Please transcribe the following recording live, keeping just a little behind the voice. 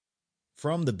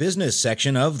From the business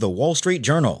section of the Wall Street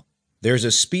Journal, there's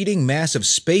a speeding mass of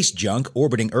space junk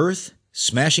orbiting Earth,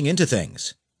 smashing into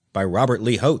things, by Robert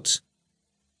Lee Hotz.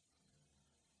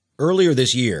 Earlier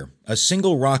this year, a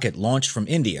single rocket launched from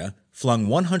India flung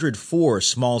 104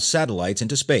 small satellites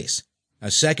into space.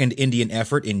 A second Indian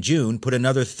effort in June put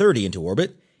another 30 into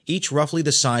orbit, each roughly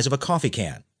the size of a coffee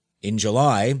can. In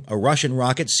July, a Russian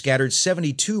rocket scattered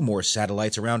 72 more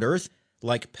satellites around Earth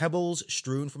like pebbles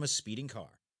strewn from a speeding car.